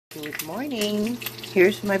Good morning.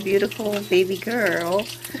 Here's my beautiful baby girl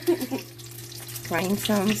trying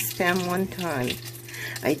some spam wonton.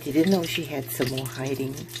 I didn't know she had some more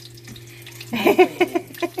hiding. I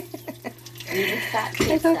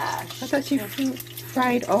thought she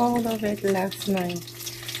fried all of it last night.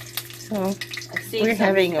 So we're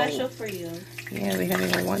having special for you. Yeah, we're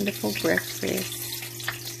having a wonderful breakfast.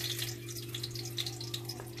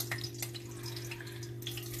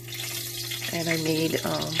 And I made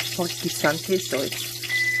pork guisante, so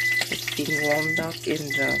it's being warmed up in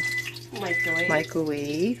the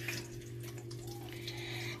microwave.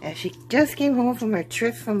 And she just came home from her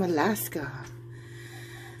trip from Alaska.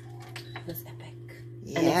 It was epic.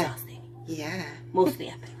 Yeah. And exhausting. Yeah. Mostly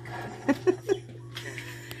epic.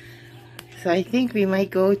 So I think we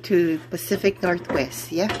might go to Pacific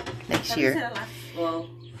Northwest, yeah, next year. Well,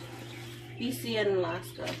 BC and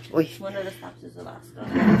Alaska. Oy. One of the stops is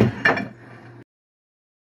Alaska.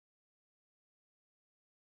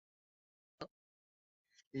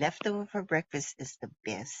 Leftover for breakfast is the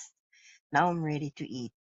best. Now I'm ready to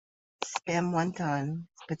eat spam wonton,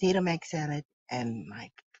 potato mac salad, and my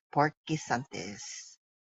pork guisantes.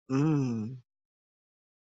 Mmm.